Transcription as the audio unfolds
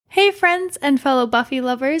Hey friends and fellow Buffy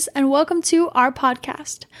lovers, and welcome to our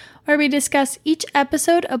podcast, where we discuss each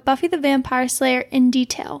episode of Buffy the Vampire Slayer in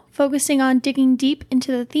detail, focusing on digging deep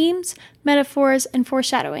into the themes, metaphors, and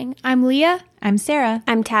foreshadowing. I'm Leah. I'm Sarah.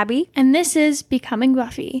 I'm Tabby. And this is Becoming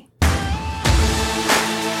Buffy.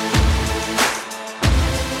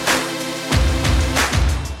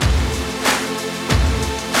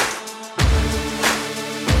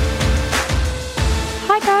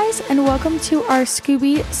 And welcome to our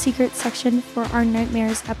Scooby Secret section for our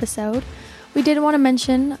Nightmares episode. We did want to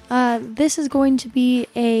mention this is going to be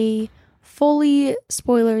a fully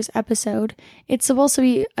spoilers episode. It's supposed to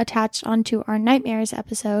be attached onto our Nightmares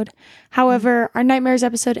episode. However, our Nightmares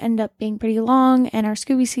episode ended up being pretty long, and our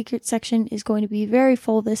Scooby Secret section is going to be very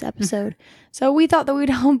full this episode. So we thought that we'd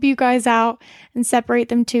help you guys out and separate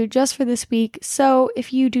them two just for this week. So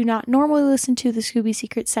if you do not normally listen to the Scooby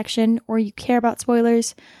Secret section or you care about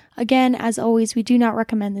spoilers, again, as always, we do not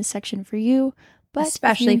recommend this section for you, but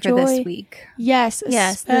especially for this week. Yes,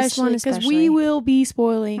 this one because we will be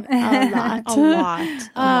spoiling a lot. a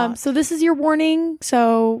lot. So this is your warning,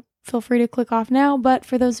 so feel free to click off now. But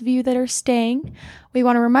for those of you that are staying, we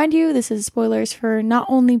want to remind you this is spoilers for not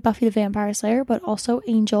only Buffy the Vampire Slayer, but also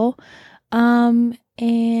Angel. And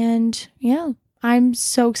yeah, I'm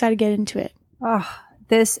so excited to get into it. Oh,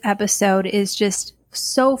 this episode is just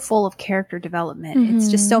so full of character development. It's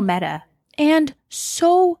just so meta. And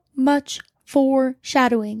so much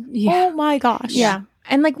foreshadowing. Yeah. Oh my gosh. Yeah.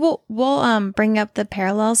 And like we'll bring up the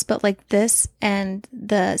parallels, but like this and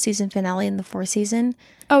the season finale in the fourth season.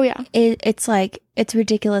 Oh yeah. It's like it's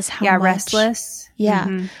ridiculous how much. Restless. Yeah.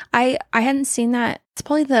 Mm-hmm. I hadn't seen that. It's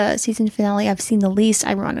probably the season finale I've seen the least,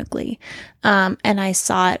 ironically. And I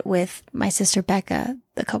saw it with my sister Becca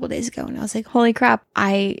a couple days ago, and I was like, holy crap,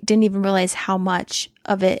 I didn't even realize how much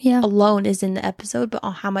of it alone is in the episode, but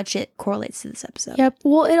how much it correlates to this episode. Yep.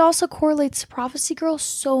 Well, it also correlates to Prophecy Girl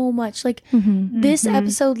so much. Like this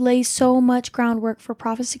episode lays so much groundwork for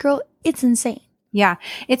Prophecy Girl. It's insane. Yeah.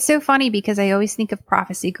 It's so funny because I always think of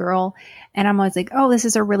Prophecy Girl and I'm always like, oh, this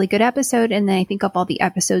is a really good episode. And then I think of all the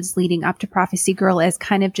episodes leading up to Prophecy Girl as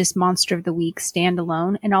kind of just Monster of the Week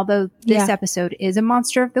standalone. And although this episode is a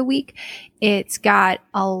Monster of the Week, it's got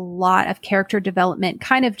a lot of character development,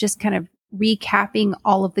 kind of recapping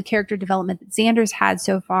all of the character development that Xander's had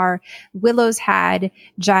so far, Willow's had,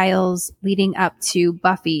 Giles, leading up to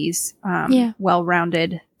Buffy's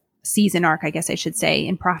well-rounded season arc, I guess I should say,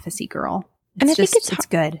 in Prophecy Girl. And I think it's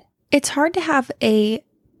good. It's hard to have a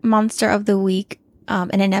Monster of the Week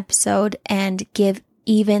in an episode and give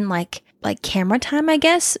even like camera time, I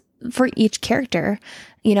guess, for each character.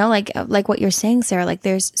 You know, like what you're saying, Sarah, like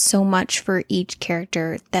there's so much for each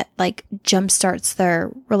character that like jumpstarts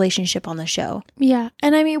their relationship on the show. Yeah.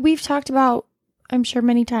 And I mean, we've talked about, I'm sure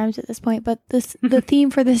many times at this point, but the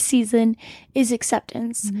theme for this season is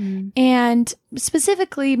acceptance. And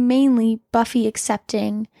specifically, mainly Buffy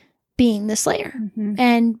accepting being the Slayer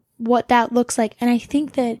and what that looks like. And I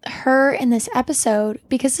think that her in this episode,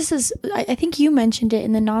 because this is, I think you mentioned it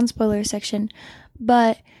in the non-spoiler section,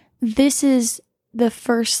 but this is the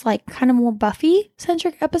first like kind of more Buffy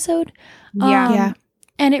centric episode. Yeah.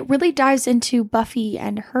 And it really dives into Buffy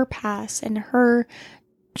and her past and her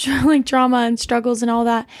like trauma and struggles and all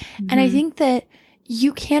that. And I think that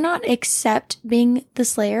you cannot accept being the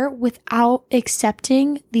Slayer without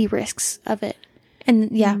accepting the risks of it.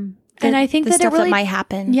 And And I think the that stuff it really that might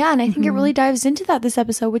happen. Yeah, and I think it really dives into that this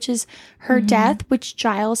episode, which is her death, which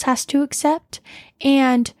Giles has to accept,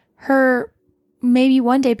 and her maybe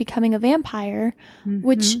one day becoming a vampire,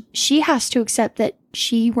 which she has to accept that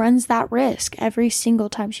she runs that risk every single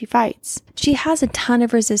time she fights. She has a ton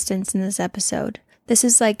of resistance in this episode. This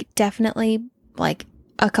is like definitely like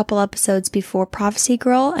a couple episodes before Prophecy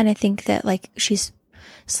Girl, and I think that like she's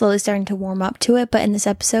slowly starting to warm up to it. But in this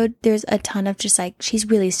episode, there's a ton of just like, she's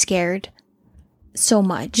really scared so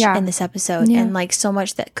much in this episode. And like so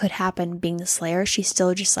much that could happen being the Slayer. She's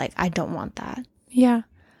still just like, I don't want that. Yeah.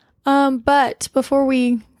 But before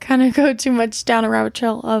we kind of go too much down a rabbit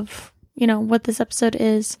trail of, you know, what this episode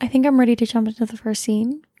is, I think I'm ready to jump into the first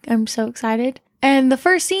scene. I'm so excited. And the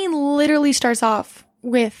first scene literally starts off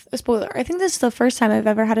with a spoiler. I think this is the first time I've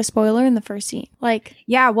ever had a spoiler in the first scene. Like,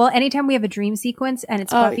 yeah, well, anytime we have a dream sequence and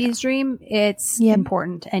it's Buffy's dream, it's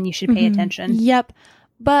important and you should pay attention. Yep.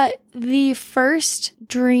 But the first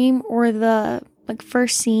dream or the like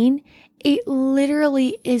first scene, it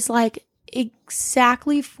literally is like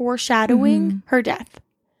exactly foreshadowing her death.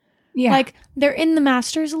 Yeah. Like they're in the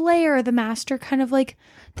Master's lair. The Master kind of like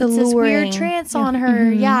puts this weird trance on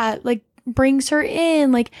her. Yeah. Like brings her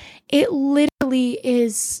in. Like it literally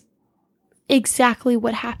is exactly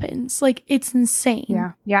what happens. Like, it's insane.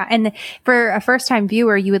 Yeah. Yeah. And for a first time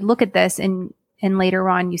viewer, you would look at this and later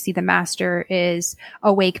on you see the master is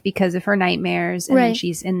awake because of her nightmares. And then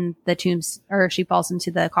she's in the tombs, or she falls into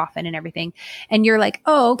the coffin and everything. And you're like,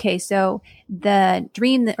 oh, okay. So the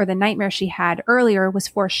dream or the nightmare she had earlier was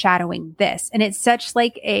foreshadowing this. And it's such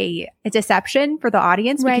like a deception for the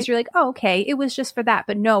audience because you're like, oh, okay, it was just for that.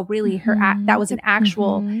 But no, really that was an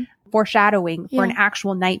actual foreshadowing for an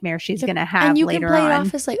actual nightmare she's going to have later on. And you can play it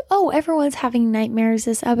off as like, oh, everyone's having nightmares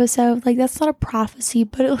this episode. Like, that's not a prophecy,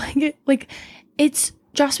 but it's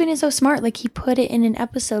Joss Whedon is so smart. Like, he put it in an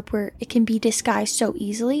episode where it can be disguised so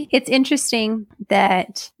easily. It's interesting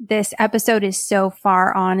that this episode is so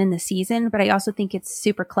far on in the season, but I also think it's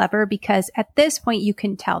super clever because at this point you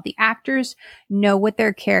can tell the actors know what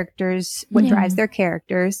drives their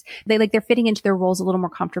characters. They're fitting into their roles a little more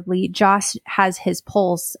comfortably. Joss has his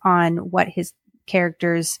pulse on what his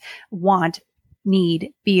characters want,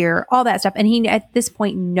 need, fear, all that stuff. And he, at this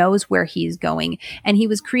point, knows where he's going. And he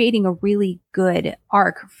was creating a really good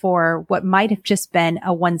arc for what might have just been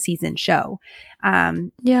a 1-season show. I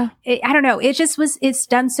don't know. It's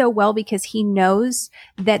done so well because he knows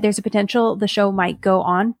that there's a potential the show might go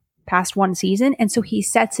on past 1 season. And so he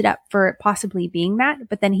sets it up for it possibly being that,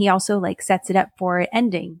 but then he also sets it up for it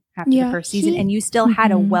ending after the first season. And you still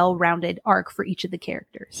had a well-rounded arc for each of the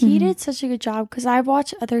characters. He did such a good job because I've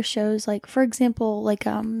watched other shows, like, for example,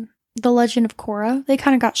 The Legend of Korra. They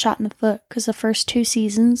kind of got shot in the foot because the first 2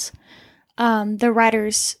 seasons, the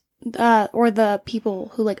writers, or the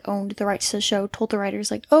people who owned the rights to the show told the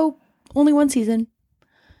writers oh, only 1 season.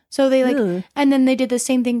 So they and then they did the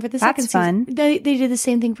same thing for the second season. They did the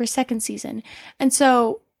same thing for second season. And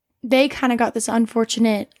so they kind of got this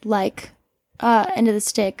unfortunate end of the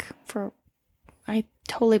stick for, I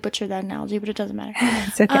totally butchered that analogy, but it doesn't matter.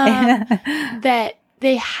 It's okay. That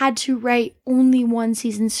they had to write only 1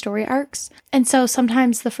 season story arcs. And so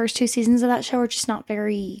sometimes the first 2 seasons of that show are just not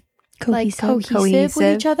very cohesive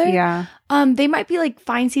with each other. Yeah. They might be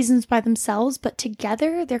fine seasons by themselves, but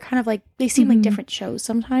together they're kind of they seem like different shows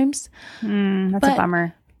sometimes. That's a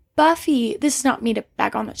bummer. Buffy, this is not me to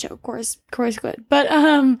back on that show. Korra's good. But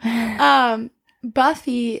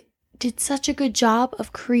Buffy did such a good job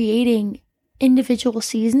of creating individual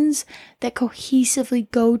seasons that cohesively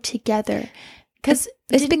go together. Because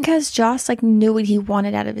it's because Joss knew what he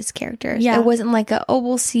wanted out of his characters. Yeah. It wasn't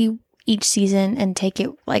we'll see each season and take it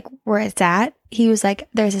where it's at. He was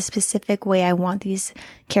there's a specific way I want these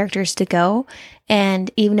characters to go, and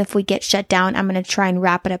even if we get shut down, I'm going to try and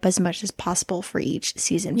wrap it up as much as possible for each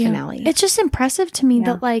season finale. It's just impressive to me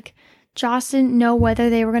that Joss didn't know whether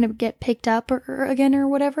they were going to get picked up or again or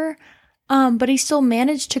whatever, but he still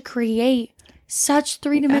managed to create such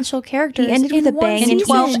 3-dimensional characters. He ended with a bang in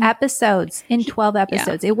 12 episodes.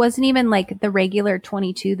 It wasn't even the regular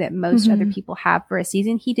 22 that most other people have for a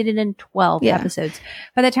season. He did it in 12 episodes.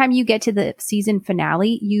 By the time you get to the season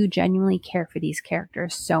finale, you genuinely care for these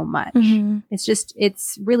characters so much.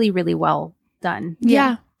 It's really, really well done.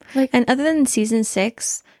 Yeah. And other than season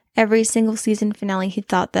 6, every single season finale, he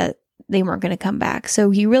thought that they weren't going to come back.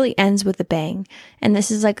 So he really ends with a bang. And this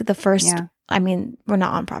is the first... Yeah. I mean, we're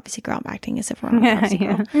not on Prophecy Girl. I'm acting as if we're on Prophecy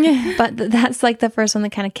Girl. But that's the first one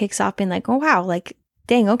that kind of kicks off being oh, wow,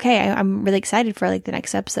 dang, okay, I'm really excited for the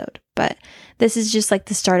next episode. But this is just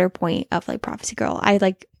the starter point of Prophecy Girl.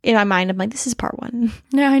 I in my mind, I'm this is part 1.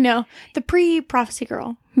 Yeah, I know. The pre-Prophecy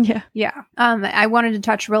Girl. Yeah. Yeah. I wanted to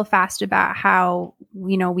touch real fast about how,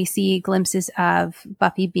 we see glimpses of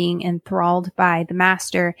Buffy being enthralled by the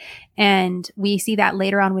Master. And we see that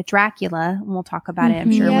later on with Dracula. And we'll talk about it,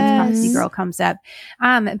 I'm sure, when Prophecy Girl comes up.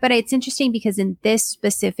 But it's interesting because in this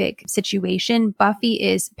specific situation, Buffy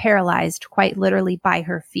is paralyzed quite literally by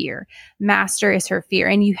her fear. Master is her fear.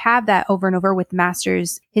 And you have that over and over with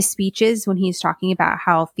Master's, his speeches when he's talking about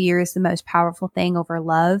how fear is the most powerful thing over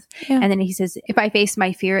love. Yeah. And then he says, if I face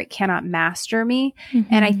my fear, it cannot master me.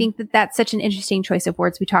 And I think that that's such an interesting choice of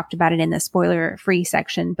words. We talked about it in the spoiler free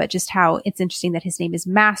section, but just how it's interesting that his name is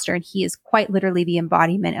Master and he is quite literally the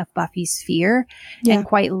embodiment of Buffy's fear and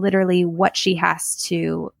quite literally what she has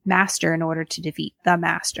to master in order to defeat the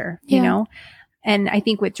Master, you know? And I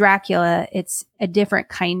think with Dracula, it's a different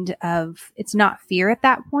kind of, it's not fear at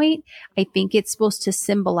that point. I think it's supposed to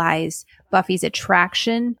symbolize Buffy's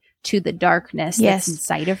attraction to the darkness that's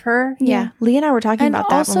inside of her. Yeah. Lee and I were talking about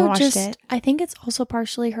that when we watched it. I think it's also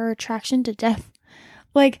partially her attraction to death.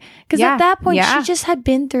 Because at that point, she just had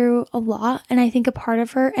been through a lot. And I think a part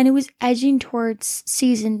of her, and it was edging towards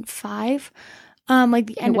season 5.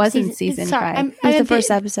 The end it wasn't season 5. It was the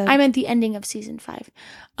first episode. I meant the ending of season 5.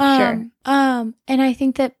 Sure. And I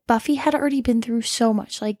think that Buffy had already been through so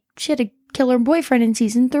much. She had a kill her boyfriend in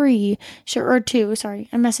season 3 or 2. Sorry,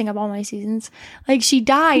 I'm messing up all my seasons. Like, she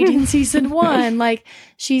died in season 1. Like,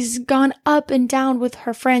 she's gone up and down with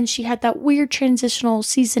her friends. She had that weird transitional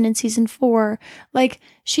season in season 4. Like,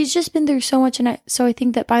 she's just been through so much. And so I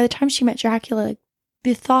think that by the time she met Dracula, like,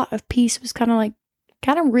 the thought of peace was kind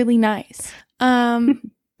of really nice.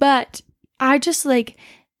 But I just like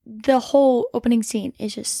the whole opening scene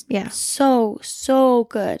is just so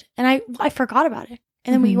good. And I forgot about it.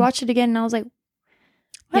 And then we watched it again and I was like,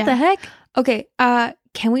 what the heck? Okay,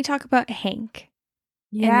 can we talk about Hank?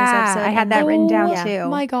 Yeah, in this episode? I had that written down too. Oh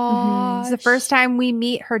my gosh. It's the first time we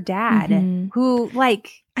meet her dad, who,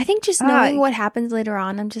 like, I think just knowing what happens later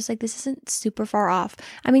on, I'm just like, this isn't super far off.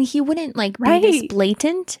 I mean, he wouldn't like be this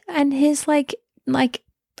blatant and his like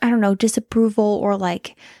I don't know, disapproval or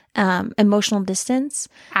like emotional distance.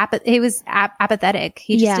 He was apathetic.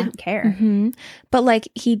 He just didn't care. But like,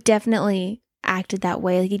 he definitely acted that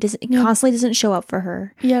way. Like, he constantly doesn't show up for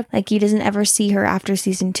her. Like, he doesn't ever see her after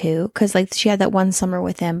season 2 because like she had that one summer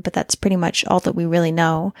with him, but that's pretty much all that we really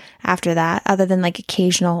know after that, other than like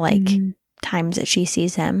occasional like times that she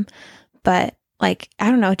sees him. But like, I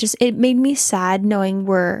don't know, it made me sad knowing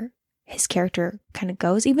where his character kind of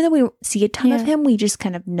goes. Even though we don't see a ton of him, we just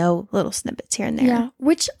kind of know little snippets here and there. Yeah,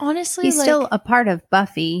 which honestly, he's still a part of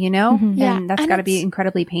Buffy, you know? And that's got to be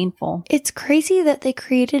incredibly painful. It's crazy that they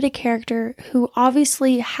created a character who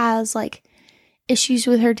obviously has like issues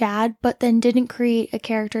with her dad, but then didn't create a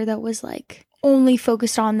character that was like only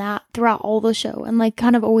focused on that throughout all the show and like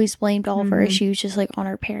kind of always blamed all of her issues just like on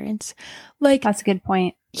her parents. Like, that's a good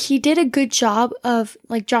point. He did a good job of,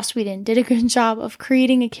 like, Joss Whedon did a good job of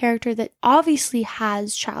creating a character that obviously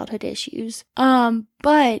has childhood issues,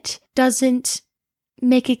 but doesn't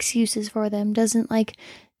make excuses for them, doesn't, like,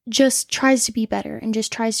 just tries to be better and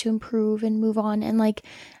just tries to improve and move on. And, like,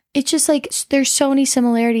 it's just, like, there's so many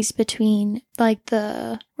similarities between, like,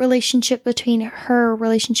 the relationship between her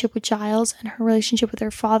relationship with Giles and her relationship with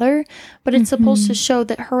her father, but it's supposed to show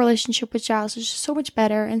that her relationship with Giles is just so much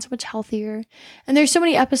better and so much healthier. And there's so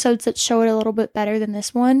many episodes that show it a little bit better than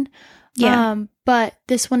this one. But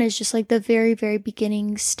this one is just, like, the very, very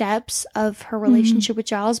beginning steps of her relationship with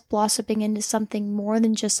Giles blossoming into something more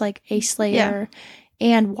than just, like, a Slayer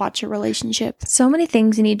and Watcher relationship. So many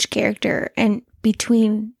things in each character, and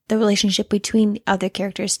between the relationship between other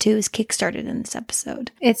characters too is kickstarted in this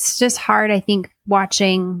episode. It's just hard, I think,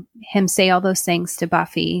 watching him say all those things to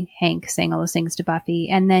Buffy, Hank saying all those things to Buffy,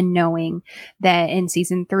 and then knowing that in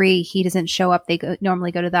season 3 he doesn't show up. They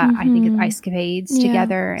normally go to the I think it's Ice Capades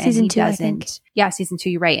together, and season he 2, doesn't. Yeah, season 2,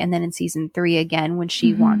 you're right. And then in season 3 again, when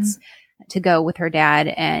she wants to go with her dad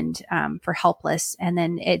and for Helpless, and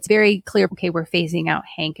then it's very clear, okay, we're phasing out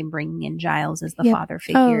Hank and bringing in Giles as the father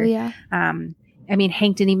figure. I mean,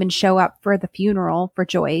 Hank didn't even show up for the funeral for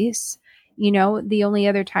Joyce. You know, the only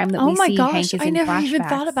other time that we see Hank is in flashbacks. I never even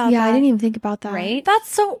thought about that. I didn't even think about that. Right? That's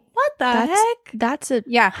so, what the heck? That's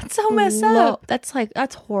so messed up.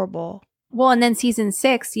 That's horrible. Well, and then season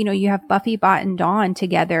 6, you know, you have Buffy, Bot, and Dawn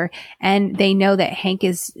together, and they know that Hank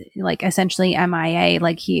is like essentially MIA.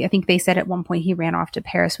 Like I think they said at one point he ran off to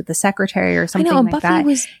Paris with the secretary or something like Buffy that. Buffy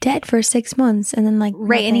was dead for 6 months, and then like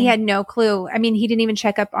right, and he had no clue. I mean, he didn't even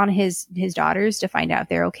check up on his daughters to find out if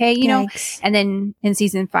they're okay, you know. And then in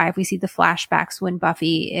season 5, we see the flashbacks when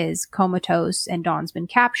Buffy is comatose and Dawn's been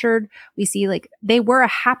captured. We see like they were a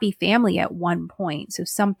happy family at one point, so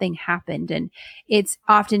something happened, and it's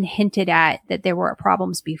often hinted at that there were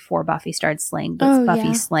problems before Buffy started slaying, but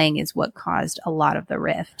Buffy's slaying is what caused a lot of the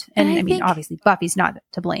rift. And I mean, obviously Buffy's not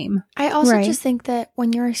to blame. I also just think that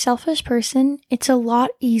when you're a selfish person, it's a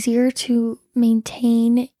lot easier to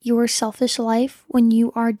maintain your selfish life when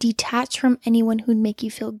you are detached from anyone who'd make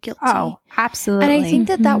you feel guilty. Oh, absolutely. And I think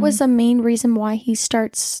that that was the main reason why he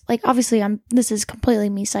starts, like, obviously this is completely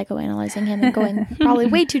me psychoanalyzing him and going probably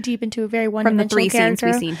way too deep into a very one-dimensional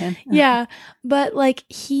character. From the 3 scenes we've seen him. Yeah. But like,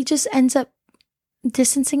 he just ends up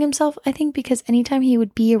distancing himself, I think, because anytime he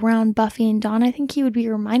would be around Buffy and Dawn, I think he would be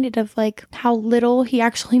reminded of like how little he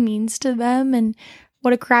actually means to them and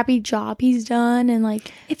what a crappy job he's done. And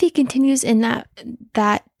like, if he continues in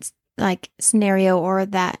that like scenario or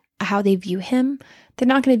that how they view him, they're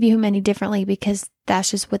not going to view him any differently because that's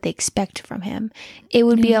just what they expect from him. It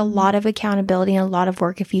would be a lot of accountability and a lot of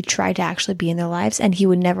work if he tried to actually be in their lives, and he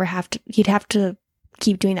would never have to, he'd have to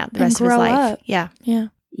keep doing that the rest of his life. Yeah.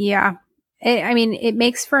 I mean, it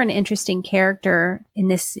makes for an interesting character in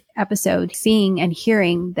this episode, seeing and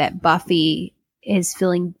hearing that Buffy is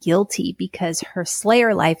feeling guilty because her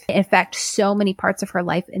Slayer life affects so many parts of her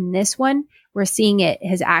life. In this one, we're seeing it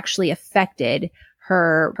has actually affected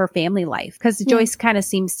her family life. Because Joyce kind of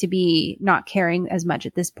seems to be not caring as much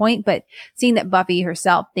at this point, but seeing that Buffy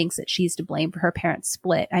herself thinks that she's to blame for her parents'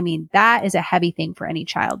 split, I mean, that is a heavy thing for any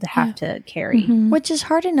child to have to carry. Which is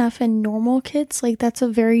hard enough in normal kids. Like, that's a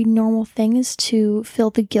very normal thing, is to feel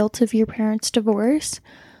the guilt of your parents' divorce.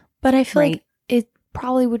 But I feel like it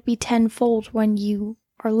probably would be tenfold when you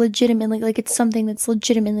are legitimately, like, it's something that's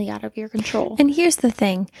legitimately out of your control. And here's the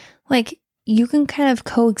thing, like, you can kind of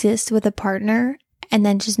coexist with a partner and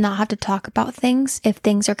then just not have to talk about things if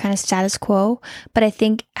things are kind of status quo. But I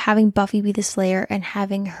think having Buffy be the Slayer and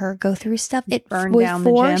having her go through stuff, it burned down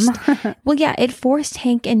the gym. Well, yeah, it forced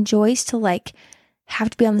Hank and Joyce to like have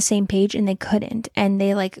to be on the same page, and they couldn't, and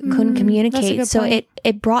they like couldn't communicate. So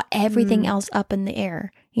it brought everything else up in the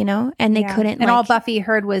air, you know, and they couldn't. And all Buffy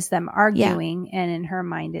heard was them arguing, and in her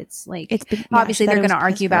mind, it's like obviously they're going to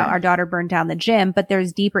argue about our daughter burned down the gym, but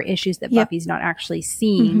there's deeper issues that Buffy's not actually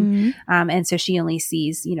seeing, and so she only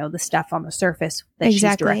sees, you know, the stuff on the surface that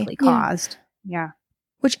she's directly caused. Yeah,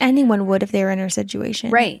 which anyone would if they were in her situation,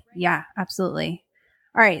 right? Yeah, absolutely.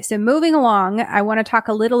 All right, so moving along, I want to talk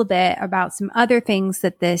a little bit about some other things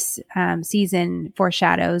that this season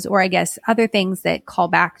foreshadows, or I guess other things that call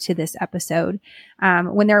back to this episode.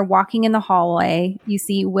 When they're walking in the hallway, you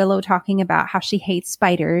see Willow talking about how she hates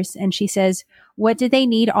spiders, and she says, "What do they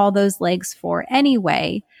need all those legs for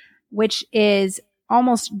anyway?" Which is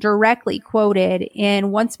almost directly quoted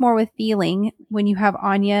in Once More with Feeling, when you have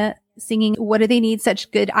Anya singing, "What do they need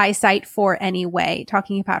such good eyesight for anyway?"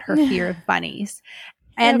 talking about her fear of bunnies.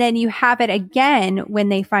 And then you have it again when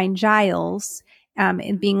they find Giles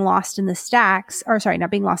and being lost in the stacks, or sorry,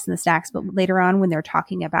 not being lost in the stacks, but later on when they're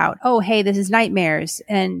talking about, oh, hey, this is nightmares.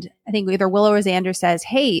 And I think either Willow or Xander says,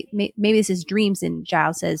 hey, maybe this is dreams. And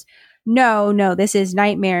Giles says, no, this is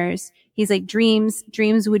nightmares. He's like, dreams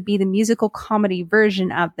would be the musical comedy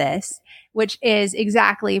version of this, which is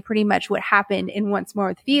exactly pretty much what happened in Once More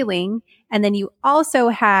with Feeling. And then you also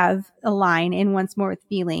have a line in Once More with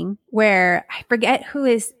Feeling where I forget who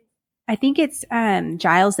is, I think it's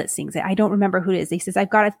Giles that sings it. I don't remember who it is. He says, "I've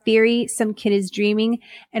got a theory, some kid is dreaming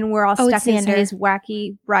and we're all stuck in his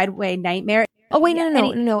wacky Broadway nightmare." Oh, wait,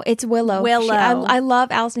 no, it's Willow. I love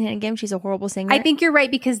Allison Hannigan. She's a horrible singer. I think you're right,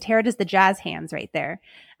 because Tara does the jazz hands right there.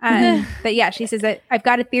 But yeah, she says that I've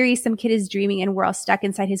got a theory, some kid is dreaming and we're all stuck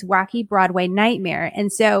inside his wacky Broadway nightmare.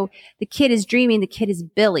 And so the kid is dreaming, the kid is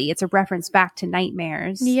Billy. It's a reference back to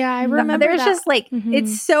nightmares. Yeah, I remember There's that. just like,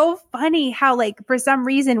 it's so funny how like for some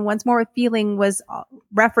reason Once More with Feeling was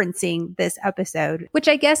referencing this episode, which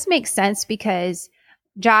I guess makes sense because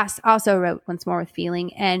Joss also wrote Once More with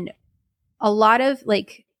Feeling, and a lot of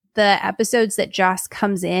like the episodes that Joss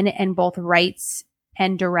comes in and both writes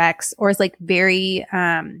and directs, or is like very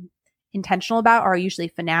intentional about, are usually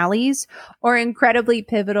finales or incredibly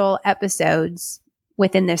pivotal episodes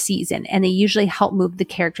within the season. And they usually help move the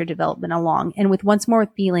character development along. And with Once More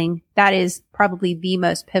with Feeling, that is probably the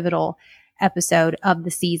most pivotal episode of the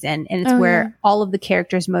season. And it's where all of the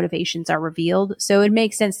characters' motivations are revealed. So it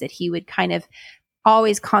makes sense that he would kind of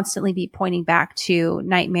always constantly be pointing back to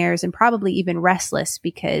nightmares and probably even Restless,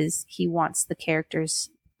 because he wants the characters,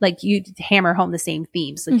 like, you hammer home the same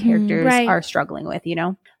themes the characters are struggling with, you know?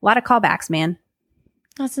 A lot of callbacks, man.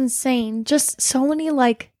 That's insane. Just so many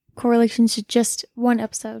like correlations to just one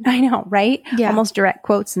episode. I know, right? Yeah. Almost direct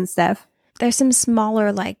quotes and stuff. There's some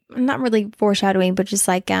smaller, like, not really foreshadowing, but just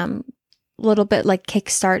like little bit like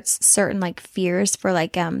kickstarts certain like fears for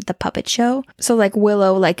like the puppet show. So like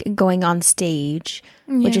Willow like going on stage,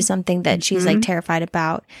 which is something that she's like terrified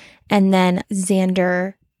about. And then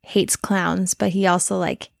Xander hates clowns, but he also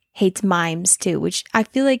like hates mimes too, which I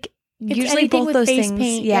feel like usually both those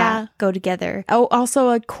things go together. Oh,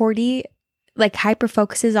 also Cordy like hyper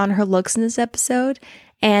focuses on her looks in this episode,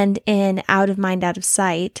 and in Out of Mind, Out of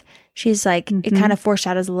Sight, she's like, it kind of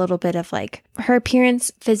foreshadows a little bit of like her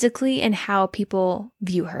appearance physically and how people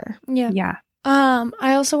view her. Yeah.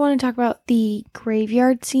 I also want to talk about the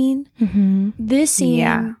graveyard scene. This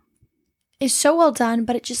scene is so well done,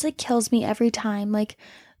 but it just like kills me every time. Like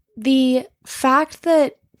the fact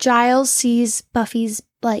that Giles sees Buffy's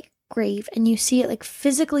like grave and you see it like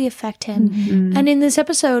physically affect him. And in this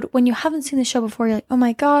episode, when you haven't seen the show before, you're like, oh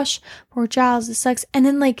my gosh, poor Giles, this sucks. And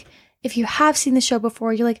then like, if you have seen the show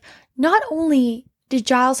before, you're like, not only did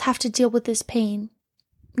Giles have to deal with this pain,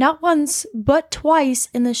 not once, but twice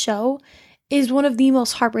in the show, is one of the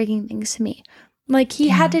most heartbreaking things to me. Like, he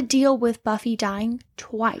had to deal with Buffy dying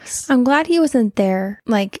twice. I'm glad he wasn't there.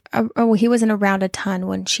 Like, he wasn't around a ton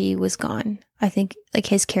when she was gone. I think, like,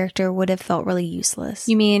 his character would have felt really useless.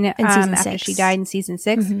 You mean in season after 6. she died in season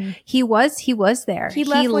 6? He was there. He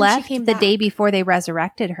left when she came the back. day before they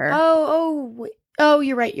resurrected her. Oh,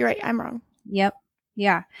 you're right. I'm wrong. Yep.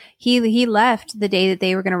 Yeah. He left the day that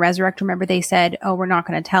they were going to resurrect. Remember, they said, oh, we're not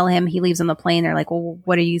going to tell him. He leaves on the plane. They're like, well,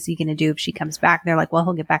 what are you going to do if she comes back? They're like, well,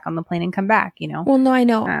 he'll get back on the plane and come back, you know? Well, no, I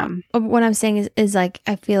know. What I'm saying is like,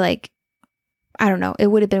 I feel like, I don't know, it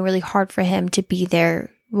would have been really hard for him to be there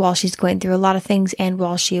while she's going through a lot of things and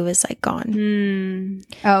while she was like gone.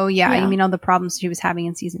 Oh, yeah. You mean all the problems she was having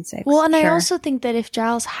in season 6. Well, and I also think that if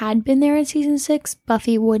Giles had been there in season 6,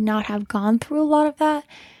 Buffy would not have gone through a lot of that.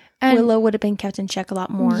 And Willow would have been kept in check a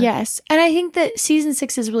lot more. Yes. And I think that season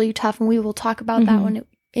 6 is really tough, and we will talk about that when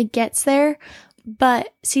it gets there.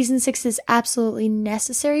 But season 6 is absolutely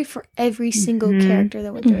necessary for every single character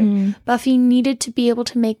that went through it. Buffy needed to be able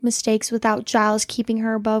to make mistakes without Giles keeping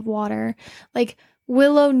her above water. Like,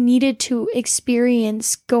 Willow needed to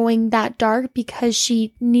experience going that dark because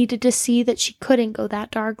she needed to see that she couldn't go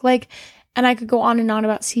that dark. Like, and I could go on and on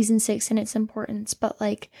about season 6 and its importance, but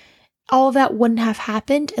like, all of that wouldn't have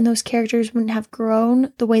happened and those characters wouldn't have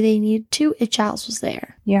grown the way they needed to if Giles was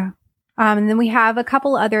there. Yeah. And then we have a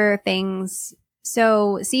couple other things.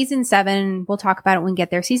 So season 7, we'll talk about it when we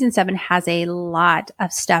get there. Season 7 has a lot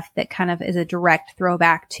of stuff that kind of is a direct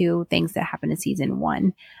throwback to things that happened in season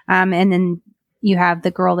 1. And then you have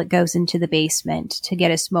the girl that goes into the basement to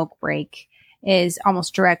get a smoke break is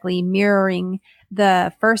almost directly mirroring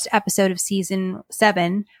the first episode of season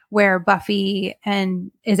 7, where Buffy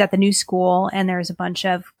is at the new school and there's a bunch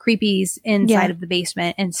of creepies inside of the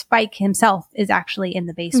basement, and Spike himself is actually in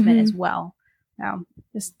the basement as well.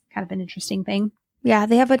 Just kind of an interesting thing. Yeah,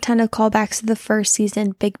 they have a ton of callbacks to the first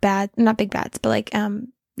season, not big bads, but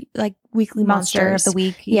like weekly Monster monsters of the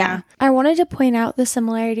week. Yeah. I wanted to point out the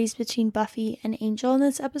similarities between Buffy and Angel in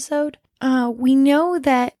this episode. We know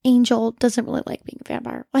that Angel doesn't really like being a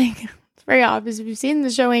vampire. Like, it's very obvious. If you've seen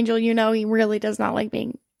the show Angel, you know he really does not like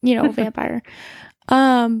being, a vampire.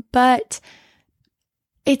 But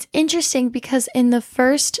it's interesting because in the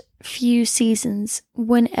first few seasons,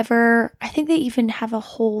 whenever, I think they even have a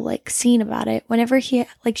whole like scene about it, whenever he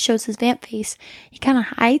like shows his vamp face, he kind of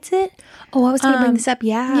hides it. Oh, I was going to bring this up.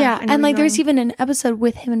 Yeah. And like there's even an episode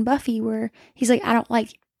with him and Buffy where he's like, I don't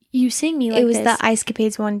like you seeing me like this. It was the Ice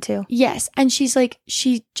Capades one too. Yes. And she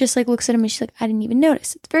just like looks at him and she's like, I didn't even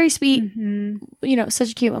notice. It's very sweet.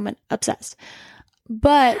 Such a cute moment. Obsessed.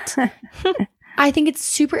 But I think it's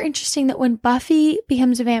super interesting that when Buffy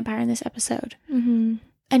becomes a vampire in this episode,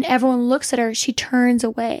 and everyone looks at her, she turns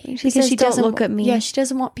away. She says she doesn't look at me. Yeah, she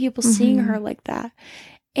doesn't want people seeing her like that.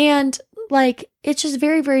 And like, it's just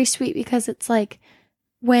very, very sweet because it's like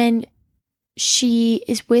when she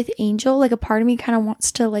is with Angel, like a part of me kind of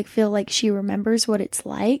wants to like feel like she remembers what it's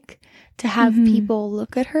like to have people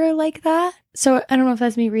look at her like that. So I don't know if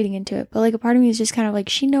that's me reading into it, but like a part of me is just kind of like,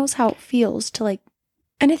 she knows how it feels to like,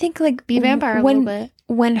 and I think like be a vampire a little bit.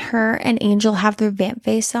 When her and Angel have their vamp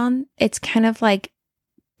face on, it's kind of like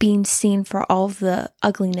being seen for all of the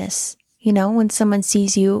ugliness. When someone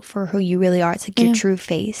sees you for who you really are, it's like your true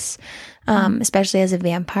face, especially as a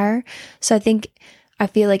vampire. So I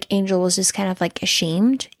feel like Angel was just kind of like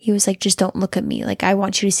ashamed. He was like, just don't look at me. Like, I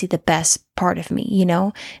want you to see the best part of me,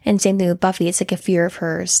 And same thing with Buffy. It's like a fear of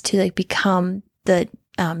hers to like become the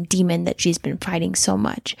demon that she's been fighting so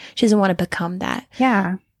much. She doesn't want to become that.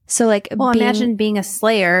 Yeah. So like, imagine being a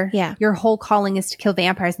slayer. Yeah. Your whole calling is to kill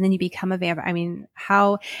vampires, and then you become a vampire. I mean,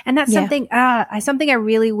 and that's something I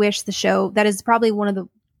really wish the show, that is probably one of the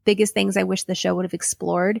biggest things I wish the show would have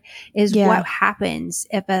explored is what happens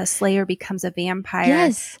if a slayer becomes a vampire.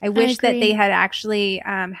 Yes. I wish that they had actually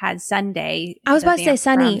had Sunday. I was about to say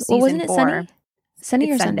Sunny. Well, wasn't it Sunny?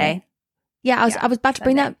 Sunny or Sunday? Yeah, I was about to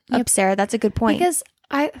bring that up, Sarah. That's a good point. Because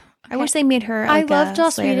I wish they made her like, I love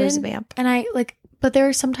Joss Whedon, vamp. and I like, but there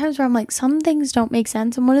are some times where I'm like, some things don't make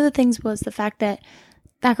sense. And one of the things was the fact that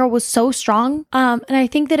that girl was so strong. And I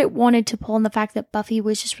think that it wanted to pull on the fact that Buffy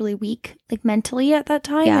was just really weak, like mentally at that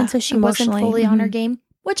time. And so she wasn't fully on her game,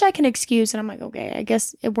 which I can excuse. And I'm like, okay, I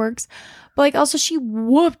guess it works. But like, also she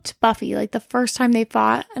whooped Buffy like the first time they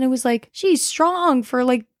fought. And it was like, she's strong for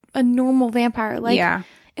like a normal vampire. Like,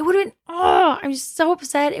 it would have been, I'm so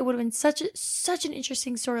upset. It would have been such an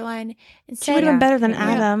interesting storyline. She would have been better than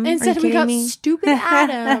Adam. Instead we got stupid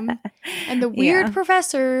Adam and the weird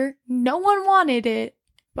professor. No one wanted it,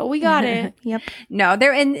 but we got it. Yep. No,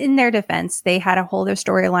 they're in their defense. They had a whole other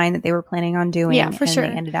storyline that they were planning on doing. Yeah, for sure.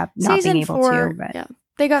 They ended up not being able to. But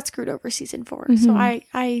they got screwed over season 4. So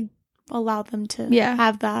I allowed them to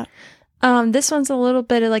have that. This one's a little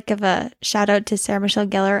bit of a shout out to Sarah Michelle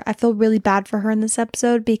Gellar. I feel really bad for her in this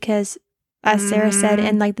episode because, as Sarah said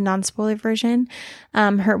in like the non-spoiler version,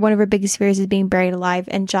 one of her biggest fears is being buried alive.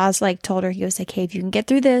 And Jaws like told her, he was like, hey, if you can get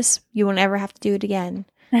through this, you won't ever have to do it again.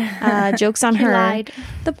 Joke's on He her. lied.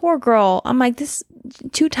 The poor girl. I'm like, this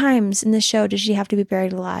 2 times in the show does she have to be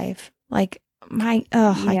buried alive? Like, I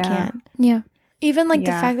Yeah. can't. Yeah. Even like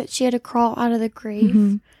the Yeah. fact that she had to crawl out of the grave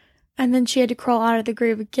Mhm. and then she had to crawl out of the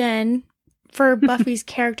grave again for Buffy's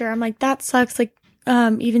character. I'm like, that sucks. Like,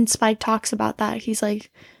 even Spike talks about that. He's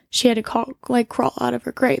like, she had to crawl out of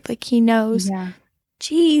her grave. Like, he knows. Yeah.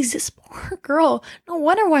 Jeez, this poor girl. No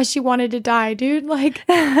wonder why she wanted to die, dude. Like,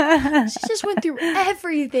 she just went through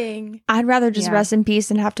everything. I'd rather just Yeah. rest in peace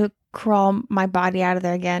and have to crawl my body out of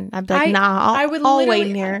there again. I'd be like, I would I'll literally wait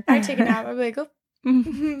in here. I'd take a nap. I'd be like,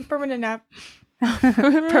 oh, permanent nap.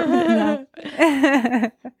 Permanent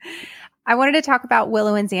nap. I wanted to talk about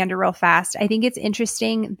Willow and Xander real fast. I think it's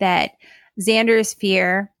interesting that Xander's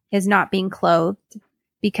fear is not being clothed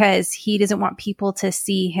because he doesn't want people to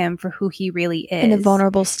see him for who he really is. In a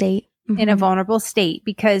vulnerable state. In a vulnerable state,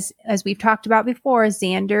 because as we've talked about before,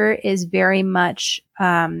 Xander is very much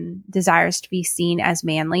desires to be seen as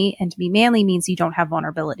manly, and to be manly means you don't have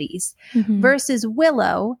vulnerabilities. Mhm. Versus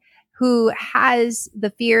Willow, who has the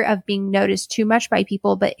fear of being noticed too much by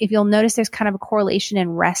people. But if you'll notice, there's kind of a correlation in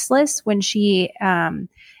Restless when she,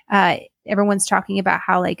 everyone's talking about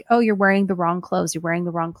how like, oh, you're wearing the wrong clothes,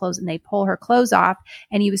 and they pull her clothes off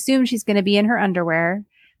and you assume she's going to be in her underwear,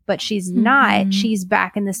 but she's not. Mhm. She's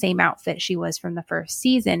back in the same outfit she was from the first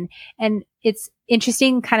season. And it's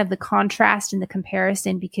interesting kind of the contrast and the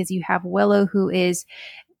comparison, because you have Willow who is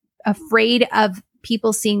afraid of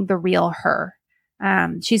people seeing the real her.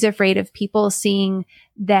 She's afraid of people seeing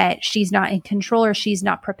that she's not in control, or she's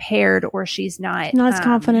not prepared, or she's not Not as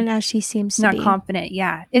confident as she seems to not be. confident.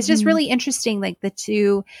 Yeah. It's just Mhm. really interesting. Like the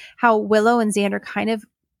two, how Willow and Xander kind of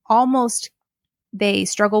almost, they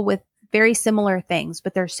struggle with very similar things,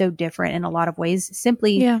 but they're so different in a lot of ways,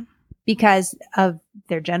 simply Yeah. because of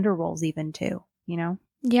their gender roles even too, you know?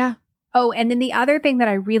 Yeah. Oh, and then the other thing that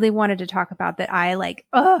I really wanted to talk about that I like,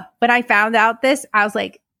 when I found out this, I was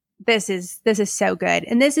like, this is so good.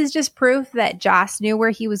 And this is just proof that Joss knew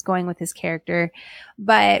where he was going with his character.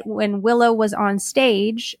 But when Willow was on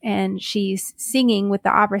stage and she's singing with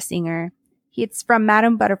the opera singer, it's from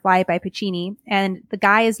Madame Butterfly by Puccini. And the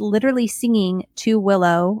guy is literally singing to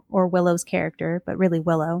Willow, or Willow's character, but really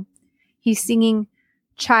Willow. He's singing,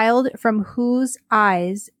 "Child from whose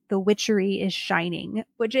eyes the witchery is shining,"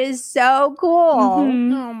 which is so cool.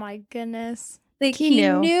 Mhm. Oh my goodness. Like He he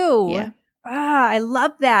knew. knew. Yeah. I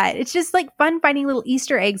love that. It's just like fun finding little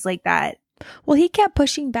Easter eggs like that. Well, he kept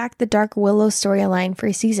pushing back the Dark Willow storyline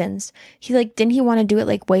for seasons. He didn't he want to do it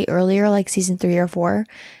like way earlier, like season 3 or 4?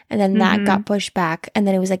 And then that Mhm. got pushed back. And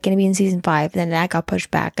then it was like going to be in season 5. And then that got pushed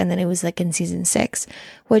back. And then it was like in season 6,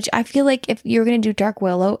 which I feel like if you're going to do Dark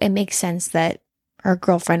Willow, it makes sense that her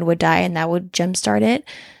girlfriend would die and that would jumpstart it.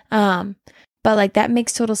 But like that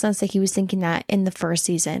makes total sense that he was thinking that in the first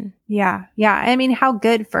season. Yeah. Yeah. I mean, how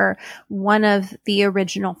good for one of the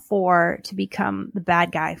original 4 to become the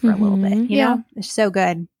bad guy for a little bit. Mhm. You Yeah. know, it's so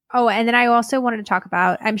good. Oh, and then I also wanted to talk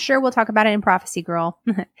about, I'm sure we'll talk about it in Prophecy Girl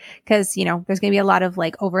because, you know, there's going to be a lot of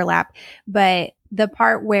like overlap, but the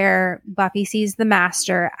part where Buffy sees the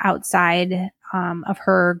Master outside of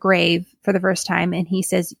her grave for the first time. And he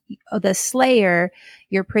says, "Oh, the Slayer,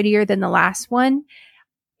 you're prettier than the last one."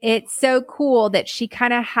 It's so cool that she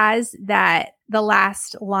kind of has that, the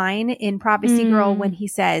last line in Prophecy Girl when he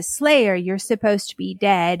says, "Slayer, you're supposed to be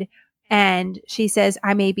dead." And she says,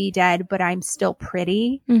 "I may be dead, but I'm still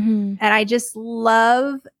pretty." Mm-hmm. And I just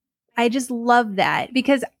love that,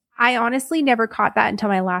 because I honestly never caught that until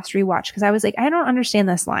my last rewatch, because I was like, I don't understand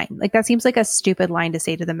this line. Like, that seems like a stupid line to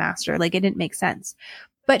say to the Master. Like, it didn't make sense.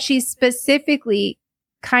 But she's specifically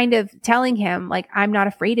kind of telling him, like, I'm not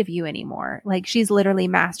afraid of you anymore. Like, she's literally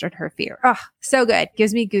mastered her fear. Oh, so good.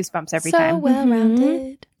 Gives me goosebumps every so time. well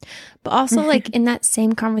rounded. But also, like, in that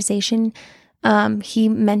same conversation, he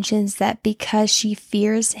mentions that because she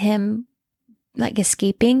fears him, like,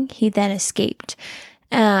 escaping, he then escaped.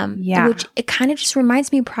 Yeah. Which it kind of just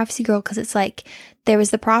reminds me of Prophecy Girl, because it's like there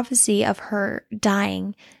was the prophecy of her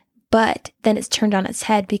dying, but then it's turned on its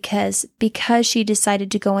head because she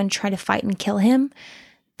decided to go and try to fight and kill him.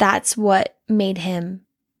 That's what made him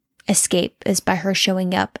escape, is by her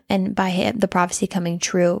showing up and by him, the prophecy coming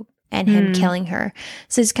true and him killing her.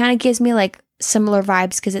 So it kind of gives me like similar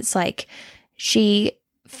vibes, because it's like she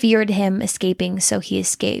feared him escaping, so he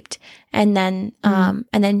escaped. And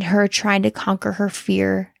then her trying to conquer her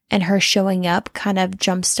fear and her showing up kind of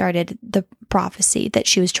jump started the prophecy that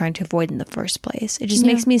she was trying to avoid in the first place. It just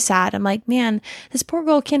makes me sad. I'm like, man, this poor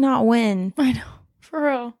girl cannot win. I know. For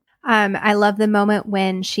real. I love the moment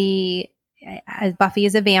when she, as Buffy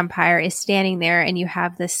is a vampire, is standing there and you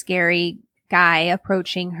have the scary guy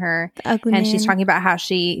approaching her. The ugly And man. she's talking about how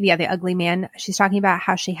the ugly man, she's talking about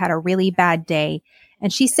how she had a really bad day.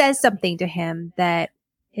 And she says something to him that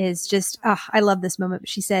is just, I love this moment.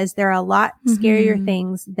 She says, there are a lot scarier Mhm.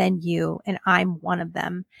 things than you, and I'm one of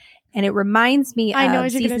them. And it reminds me I know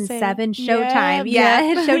of what you're gonna season say. 7 Showtime. Yeah.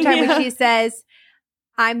 Yeah, Showtime, Yeah. when she says,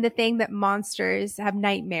 I'm the thing that monsters have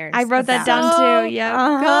nightmares I wrote that about. down So too. Yeah.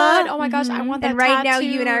 Good. Oh my gosh, I Mhm. want that And right now,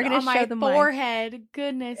 tattooed you and I are gonna on my show them mine. forehead.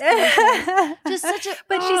 Goodness gracious. Just such a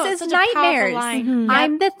But she says such a powerful nightmares. line. Mhm. Yep.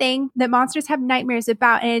 I'm the thing that monsters have nightmares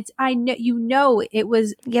about. And it's, I know, it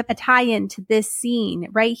was Yep. a tie-in to this scene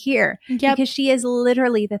right here. Yep. Because she is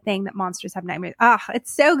literally the thing that monsters have nightmares.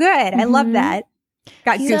 It's so good. I love Mhm. that.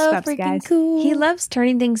 Got He's so goosebumps, freaking guys. cool. He loves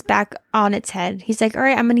turning things back on its head. He's like, all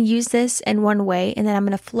right, I'm going to use this in one way, and then I'm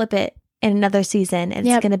going to flip it in another season, and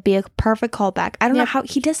Yep. it's going to be a perfect callback. I don't know Yep. how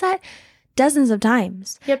he does that dozens of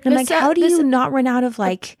times. Yep. And I'm like, how do you not run out of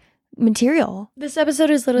like material? This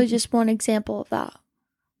episode is literally just one example of that.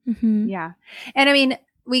 Mm-hmm. Yeah. And I mean,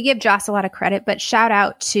 we give Joss a lot of credit, but shout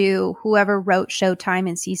out to whoever wrote Showtime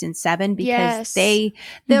in season 7, because Yes. the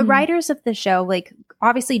Mhm. writers of the show, like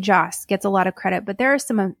obviously Joss gets a lot of credit, but there are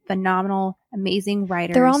some phenomenal, amazing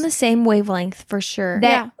writers. They're on the same wavelength for sure.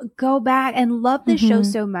 that go back and love the show Mhm.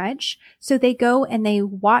 so much. So they go and they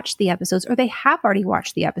watch the episodes, or they have already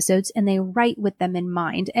watched the episodes, and they write with them in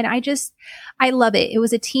mind. And I love it. It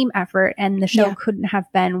was a team effort, and the show Yeah. couldn't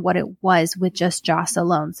have been what it was with just Joss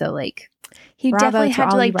alone. So like, He bravo definitely to had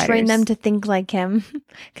to all you like train them writers. to think like him.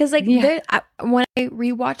 Because like Yeah. when I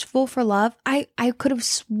rewatched Fool for Love, I could have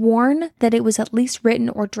sworn that it was at least written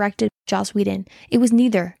or directed by Joss Whedon. It was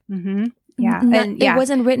neither. yeah. It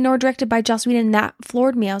wasn't written or directed by Joss Whedon. And that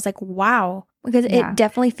floored me. I was like, wow. Because Yeah. it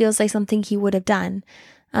definitely feels like something he would have done.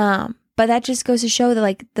 But that just goes to show that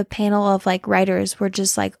like the panel of like writers were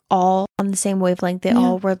just like all on the same wavelength. They Yeah.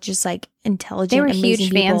 all were just like intelligent, They were amazing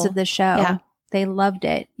huge fans people. of the show. Yeah. They loved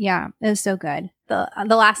it. Yeah, it was so good. The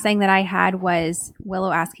last thing that I had was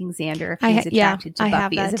Willow asking Xander if I he's ha- yeah, attracted to I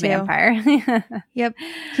have Buffy as a that too. vampire. Yep.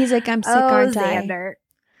 He's like, I'm sick, aren't I? Xander.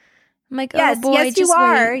 I'm like, Yes, oh boy, yes, you just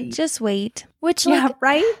are. wait. Just wait. Which Yeah, like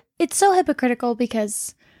right? it's so hypocritical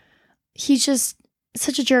because he's just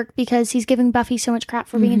such a jerk because he's giving Buffy so much crap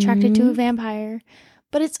for being attracted to a Mhm. vampire.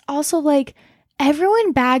 But it's also like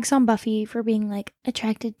everyone bags on Buffy for being like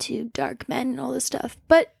attracted to dark men and all this stuff.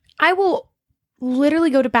 But I will literally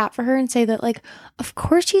go to bat for her and say that like of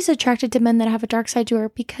course she's attracted to men that have a dark side to her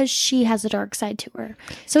because she has a dark side to her.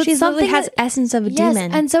 So She it's literally something has that, essence of a yes,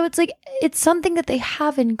 demon. and so it's like it's something that they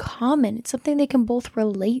have in common. It's something they can both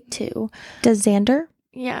relate to. Does Xander?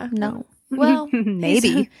 Yeah. No. Well,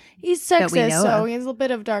 Maybe. he's That we sexist, know so of. he has a bit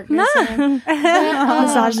of darkness in him.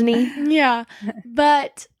 Misogyny. Yeah.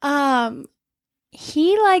 But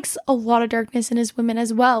he likes a lot of darkness in his women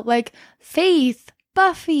as well. Like Faith,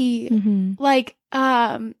 Buffy, Mhm. like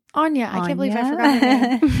Anya. I can't believe I forgot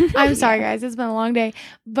her name. I'm sorry guys, it's been a long day.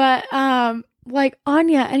 But like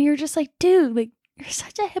Anya, and you're just like, dude, like you're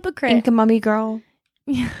such a hypocrite. Inca mummy girl.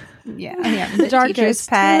 Yeah. Yeah. The The teacher's darkest.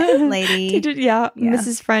 pet lady. Teacher- yeah, Yeah.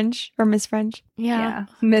 Mrs. French or Miss French. Yeah.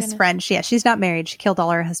 Oh, Miss goodness. French. Yeah. She's not married. She killed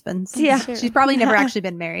all her husbands. Yeah. Sure. She's probably never actually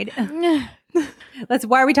been married.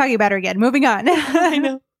 Why are we talking about her again? Moving on. I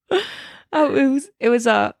know. Oh, it was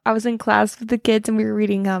I was in class with the kids and we were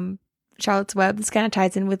reading Charlotte's Web. This kind of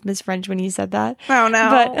ties in with Miss French when you said that. Oh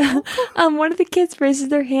no. But one of the kids raises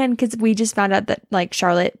their hand because we just found out that like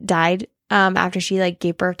Charlotte died after she like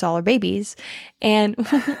gave birth to all her babies, and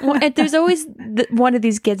there's always one of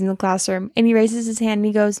these kids in the classroom, and he raises his hand and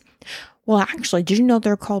he goes, "Well, actually, did you know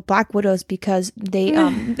they're called Black Widows because they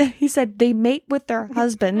he said they mate with their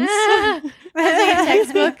husbands." That's like a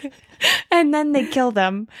textbook. And then they kill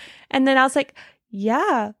them. And then I was like,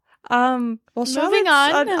 yeah. Well, Moving Charlotte's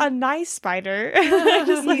on. a nice spider. I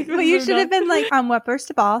just, like, Well, you moved should have on. been like, well, first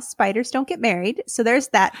of all, spiders don't get married. So there's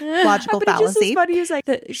that logical But it just is fallacy. funny. He was like,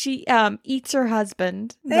 she eats her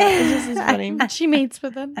husband. That just is funny. She mates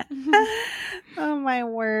with him. Oh my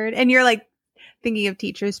word. And you're like thinking of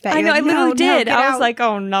teacher's pet. I You're know, like, I literally no, did. get I was out. like,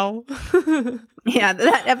 oh no. Yeah,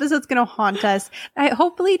 that episode's going to haunt us.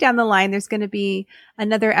 Hopefully down the line, there's going to be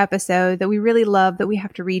another episode that we really love that we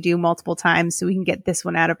have to redo multiple times so we can get this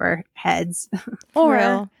one out of our heads. For Or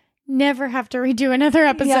real. never have to redo another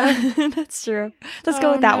episode. Yeah, that's true. Let's go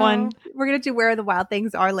Oh, with that no. one. We're going to do Where the Wild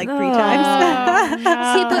Things Are like 3 Oh, times.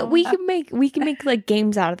 no. See, but we can make like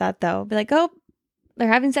games out of that though. Be like, oh,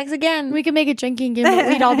 they're having sex again. We could make a drinking game, but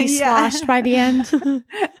we'd all be Yeah. sloshed by the end.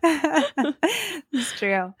 It's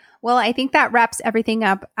true. Well, I think that wraps everything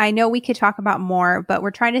up. I know we could talk about more, but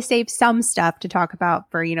we're trying to save some stuff to talk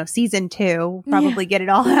about for, season 2. Probably get it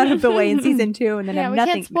all out of the way in season 2 and then Yeah, have we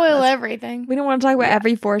nothing. can't spoil everything. We don't want to talk about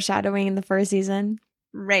every foreshadowing in the first season.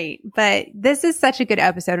 Right. But this is such a good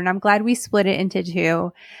episode and I'm glad we split it into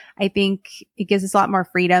 2. I think it gives us a lot more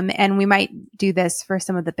freedom and we might do this for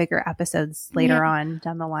some of the bigger episodes later on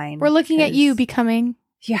down the line. We're looking at you because- becoming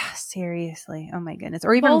Yeah, seriously. Oh my goodness.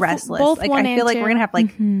 Or even Both- Restless. both Like one I feel and like two. we're gonna have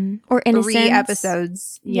like Or Innocence. 3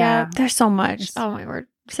 episodes. Yeah. There's so much. It's- Oh my word.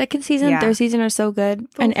 Second season, Yeah. third season are so good.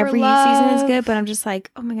 And Vote for every season is love. good, but I'm just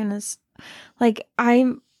like, oh my goodness. Like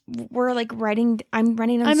I'm writing down I'm so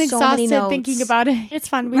many exhausted notes. thinking about it. It's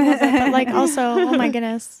fun. We love it. But like also, oh my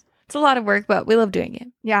goodness. It's a lot of work, but we love doing it.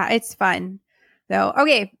 Yeah, it's fun. So,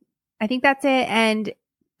 okay. I think that's it. And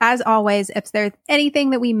as always, if there's anything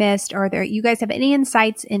that we missed or you guys have any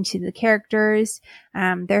insights into the characters,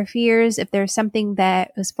 their fears, if there's something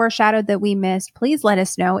that was foreshadowed that we missed, please let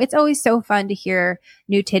us know. It's always so fun to hear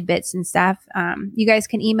new tidbits and stuff. You guys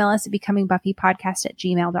can email us at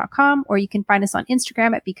becomingbuffypodcast@gmail.com, or you can find us on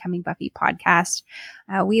Instagram at becomingbuffypodcast.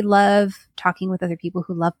 We love talking with other people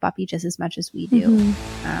who love Buffy just as much as we do. Mhm.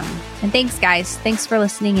 And thanks, guys. Thanks for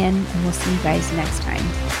listening in, and we'll see you guys next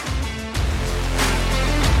time.